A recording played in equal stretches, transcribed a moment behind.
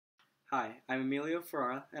Hi, I'm Emilio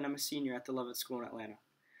Ferrara, and I'm a senior at the Lovett School in Atlanta.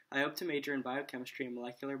 I hope to major in biochemistry and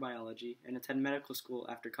molecular biology and attend medical school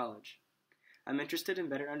after college. I'm interested in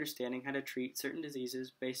better understanding how to treat certain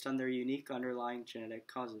diseases based on their unique underlying genetic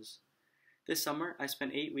causes. This summer, I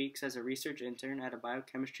spent 8 weeks as a research intern at a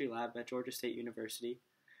biochemistry lab at Georgia State University,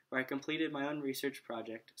 where I completed my own research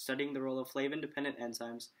project studying the role of flavin-dependent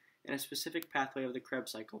enzymes in a specific pathway of the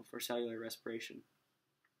Krebs cycle for cellular respiration.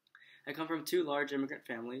 I come from two large immigrant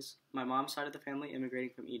families, my mom's side of the family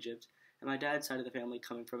immigrating from Egypt, and my dad's side of the family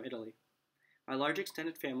coming from Italy. My large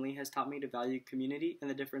extended family has taught me to value community and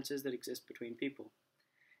the differences that exist between people.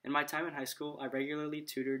 In my time in high school, I regularly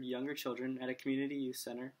tutored younger children at a community youth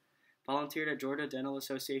center, volunteered at Georgia Dental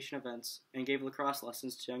Association events, and gave lacrosse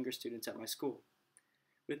lessons to younger students at my school.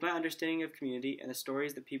 With my understanding of community and the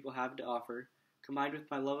stories that people have to offer, combined with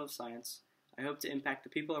my love of science, I hope to impact the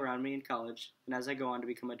people around me in college and as I go on to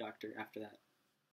become a doctor after that.